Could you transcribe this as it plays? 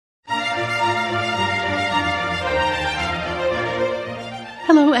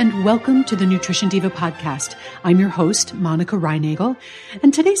Hello and welcome to the Nutrition Diva podcast. I'm your host, Monica Reinagel,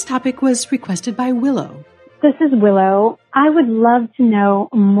 and today's topic was requested by Willow. This is Willow. I would love to know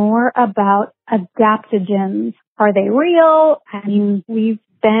more about adaptogens. Are they real? I mean, we've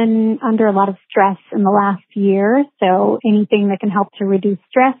been under a lot of stress in the last year, so anything that can help to reduce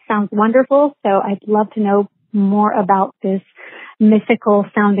stress sounds wonderful. So I'd love to know more about this mythical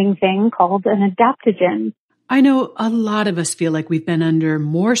sounding thing called an adaptogen. I know a lot of us feel like we've been under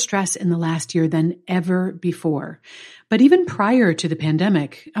more stress in the last year than ever before. But even prior to the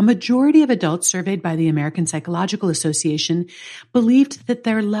pandemic, a majority of adults surveyed by the American Psychological Association believed that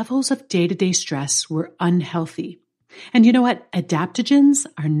their levels of day-to-day stress were unhealthy. And you know what? Adaptogens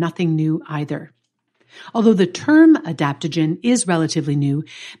are nothing new either. Although the term adaptogen is relatively new,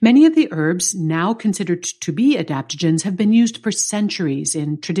 many of the herbs now considered to be adaptogens have been used for centuries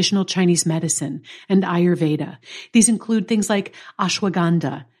in traditional Chinese medicine and Ayurveda. These include things like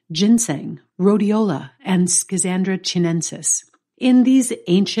ashwagandha, ginseng, rhodiola, and Schizandra chinensis. In these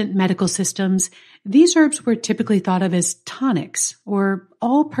ancient medical systems, these herbs were typically thought of as tonics or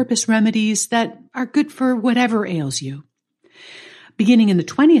all-purpose remedies that are good for whatever ails you. Beginning in the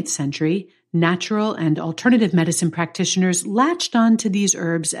 20th century, natural and alternative medicine practitioners latched on to these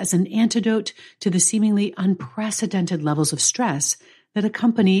herbs as an antidote to the seemingly unprecedented levels of stress that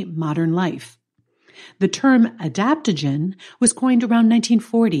accompany modern life. The term adaptogen was coined around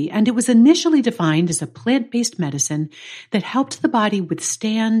 1940, and it was initially defined as a plant-based medicine that helped the body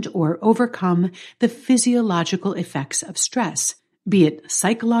withstand or overcome the physiological effects of stress, be it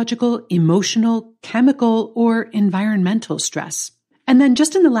psychological, emotional, chemical, or environmental stress. And then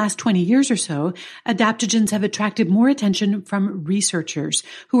just in the last 20 years or so, adaptogens have attracted more attention from researchers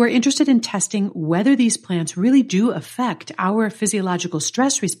who are interested in testing whether these plants really do affect our physiological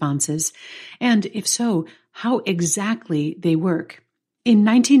stress responses, and if so, how exactly they work. In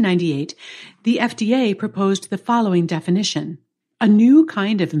 1998, the FDA proposed the following definition: a new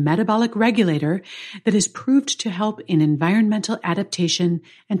kind of metabolic regulator that is proved to help in environmental adaptation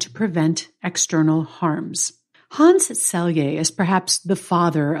and to prevent external harms. Hans Selye is perhaps the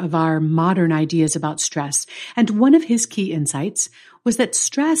father of our modern ideas about stress, and one of his key insights was that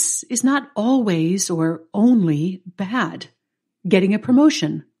stress is not always or only bad. Getting a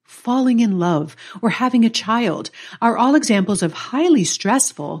promotion, falling in love, or having a child are all examples of highly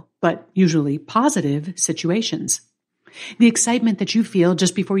stressful, but usually positive, situations. The excitement that you feel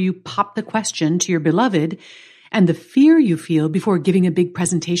just before you pop the question to your beloved, and the fear you feel before giving a big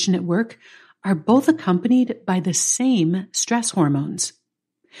presentation at work are both accompanied by the same stress hormones.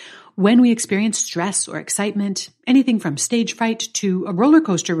 When we experience stress or excitement, anything from stage fright to a roller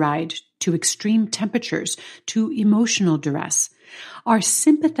coaster ride to extreme temperatures to emotional duress, our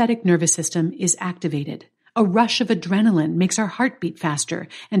sympathetic nervous system is activated. A rush of adrenaline makes our heart beat faster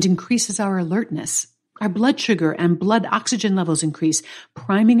and increases our alertness. Our blood sugar and blood oxygen levels increase,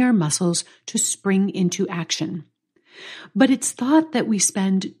 priming our muscles to spring into action. But it's thought that we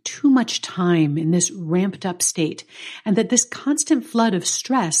spend too much time in this ramped up state, and that this constant flood of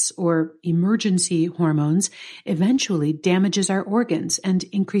stress or emergency hormones eventually damages our organs and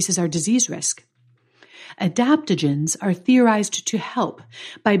increases our disease risk. Adaptogens are theorized to help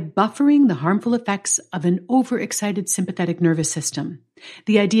by buffering the harmful effects of an overexcited sympathetic nervous system.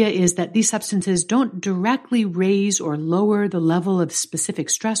 The idea is that these substances don't directly raise or lower the level of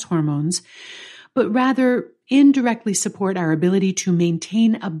specific stress hormones, but rather indirectly support our ability to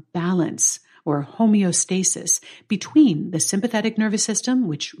maintain a balance or homeostasis between the sympathetic nervous system,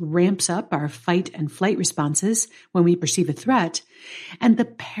 which ramps up our fight and flight responses when we perceive a threat, and the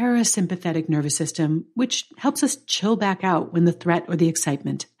parasympathetic nervous system, which helps us chill back out when the threat or the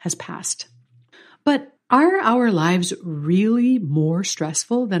excitement has passed. But are our lives really more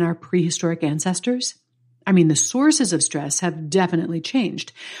stressful than our prehistoric ancestors? I mean, the sources of stress have definitely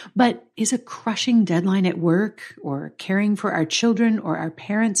changed, but is a crushing deadline at work or caring for our children or our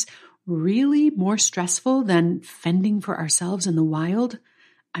parents really more stressful than fending for ourselves in the wild?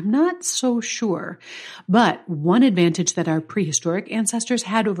 I'm not so sure, but one advantage that our prehistoric ancestors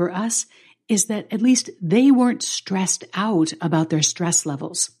had over us is that at least they weren't stressed out about their stress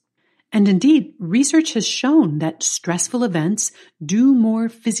levels. And indeed, research has shown that stressful events do more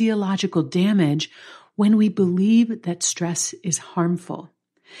physiological damage when we believe that stress is harmful.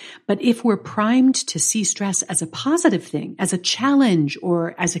 But if we're primed to see stress as a positive thing, as a challenge,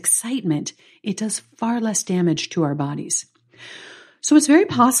 or as excitement, it does far less damage to our bodies. So it's very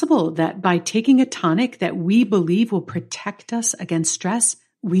possible that by taking a tonic that we believe will protect us against stress,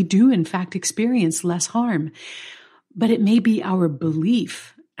 we do in fact experience less harm. But it may be our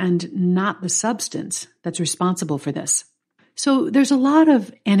belief and not the substance that's responsible for this. So there's a lot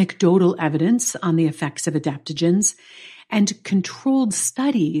of anecdotal evidence on the effects of adaptogens, and controlled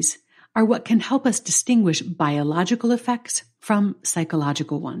studies are what can help us distinguish biological effects from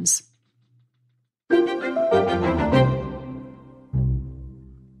psychological ones.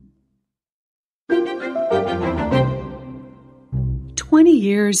 20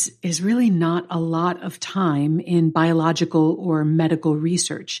 years is really not a lot of time in biological or medical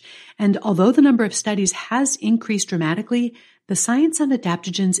research. And although the number of studies has increased dramatically, the science on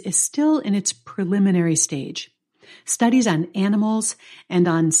adaptogens is still in its preliminary stage. Studies on animals and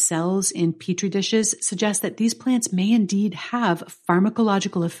on cells in petri dishes suggest that these plants may indeed have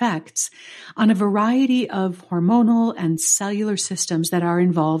pharmacological effects on a variety of hormonal and cellular systems that are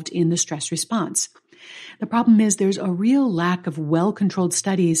involved in the stress response. The problem is there's a real lack of well-controlled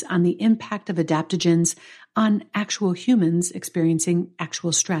studies on the impact of adaptogens on actual humans experiencing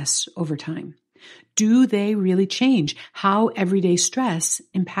actual stress over time. Do they really change how everyday stress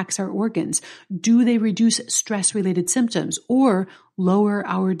impacts our organs? Do they reduce stress-related symptoms or lower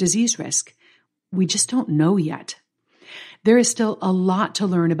our disease risk? We just don't know yet. There is still a lot to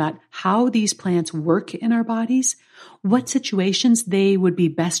learn about how these plants work in our bodies, what situations they would be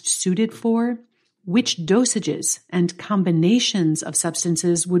best suited for, which dosages and combinations of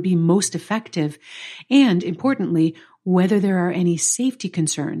substances would be most effective, and importantly, whether there are any safety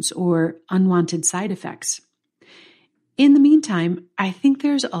concerns or unwanted side effects. In the meantime, I think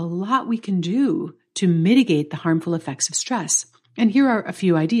there's a lot we can do to mitigate the harmful effects of stress. And here are a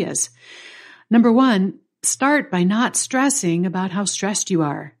few ideas. Number one, start by not stressing about how stressed you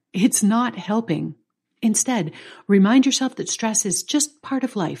are. It's not helping. Instead, remind yourself that stress is just part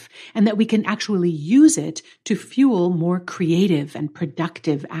of life and that we can actually use it to fuel more creative and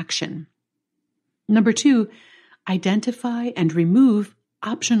productive action. Number two, identify and remove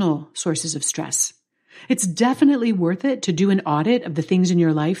optional sources of stress. It's definitely worth it to do an audit of the things in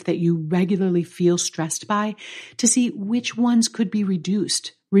your life that you regularly feel stressed by to see which ones could be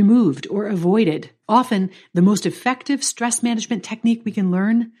reduced, removed, or avoided. Often, the most effective stress management technique we can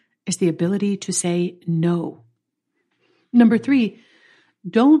learn is the ability to say no. Number three,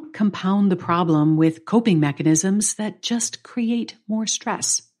 don't compound the problem with coping mechanisms that just create more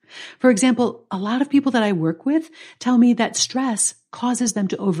stress. For example, a lot of people that I work with tell me that stress causes them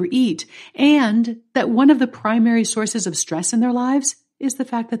to overeat and that one of the primary sources of stress in their lives is the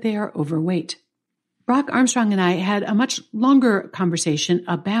fact that they are overweight. Brock Armstrong and I had a much longer conversation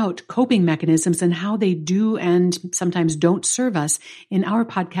about coping mechanisms and how they do and sometimes don't serve us in our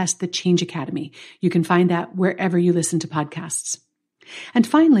podcast, The Change Academy. You can find that wherever you listen to podcasts. And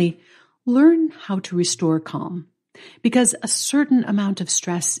finally, learn how to restore calm, because a certain amount of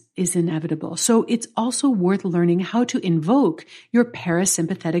stress is inevitable. So it's also worth learning how to invoke your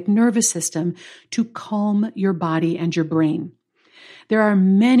parasympathetic nervous system to calm your body and your brain. There are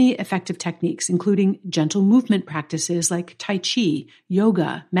many effective techniques, including gentle movement practices like Tai Chi,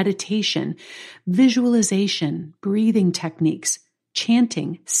 yoga, meditation, visualization, breathing techniques,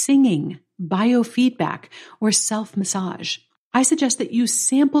 chanting, singing, biofeedback, or self-massage. I suggest that you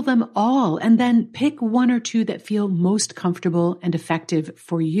sample them all and then pick one or two that feel most comfortable and effective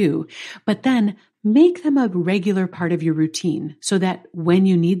for you, but then make them a regular part of your routine so that when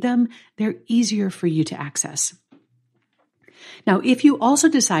you need them, they're easier for you to access. Now, if you also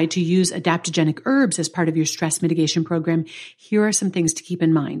decide to use adaptogenic herbs as part of your stress mitigation program, here are some things to keep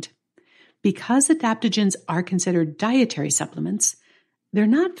in mind. Because adaptogens are considered dietary supplements, they're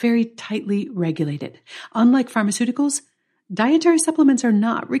not very tightly regulated. Unlike pharmaceuticals, dietary supplements are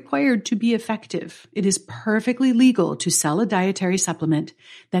not required to be effective. It is perfectly legal to sell a dietary supplement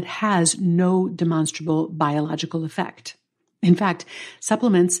that has no demonstrable biological effect. In fact,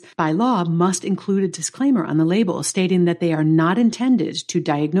 supplements by law must include a disclaimer on the label stating that they are not intended to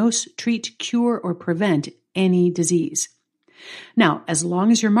diagnose, treat, cure, or prevent any disease. Now, as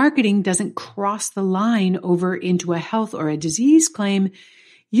long as your marketing doesn't cross the line over into a health or a disease claim,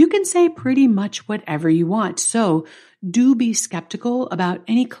 you can say pretty much whatever you want. So do be skeptical about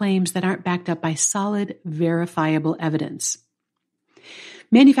any claims that aren't backed up by solid, verifiable evidence.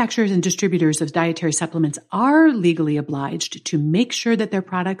 Manufacturers and distributors of dietary supplements are legally obliged to make sure that their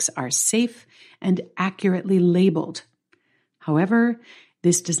products are safe and accurately labeled. However,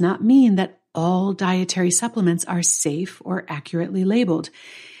 this does not mean that all dietary supplements are safe or accurately labeled,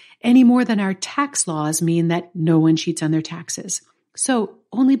 any more than our tax laws mean that no one cheats on their taxes. So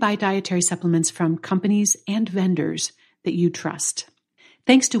only buy dietary supplements from companies and vendors that you trust.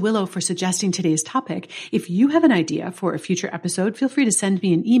 Thanks to Willow for suggesting today's topic. If you have an idea for a future episode, feel free to send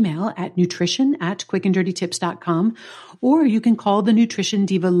me an email at nutrition@quickanddirtytips.com, or you can call the Nutrition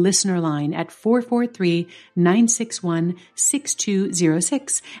Diva listener line at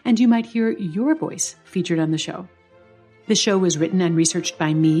 443-961-6206, and you might hear your voice featured on the show. The show was written and researched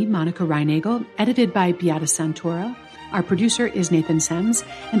by me, Monica Reinagel, edited by Beata Santora. Our producer is Nathan Sems,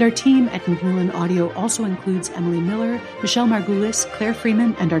 and our team at Macmillan Audio also includes Emily Miller, Michelle Margulis, Claire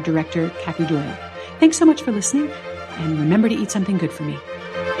Freeman, and our director, Kathy Doyle. Thanks so much for listening, and remember to eat something good for me.